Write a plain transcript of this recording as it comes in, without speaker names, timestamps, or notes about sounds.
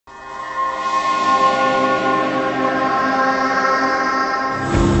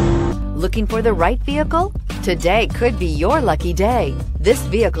Looking for the right vehicle? Today could be your lucky day. This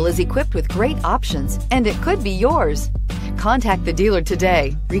vehicle is equipped with great options, and it could be yours. Contact the dealer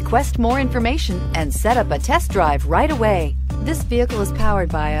today, request more information, and set up a test drive right away. This vehicle is powered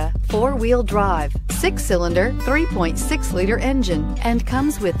by a 4-wheel drive, 6-cylinder, 3.6-liter engine, and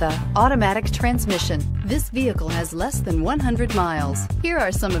comes with a automatic transmission. This vehicle has less than 100 miles. Here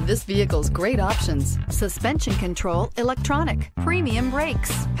are some of this vehicle's great options: suspension control, electronic, premium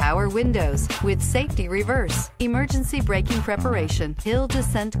brakes, power windows with safety reverse, emergency braking preparation, hill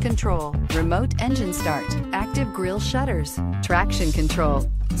descent control, remote engine start, active grille shutters, traction control,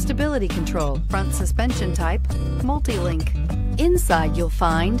 stability control, front suspension type, multi-link. Inside you'll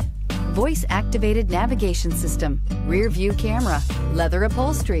find voice-activated navigation system, rear view camera, leather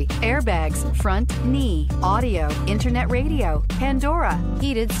upholstery, airbags, front knee, audio, internet radio, Pandora,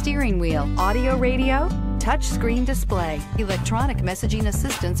 heated steering wheel, audio radio, touch screen display, electronic messaging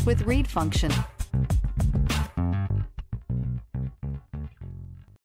assistance with read function.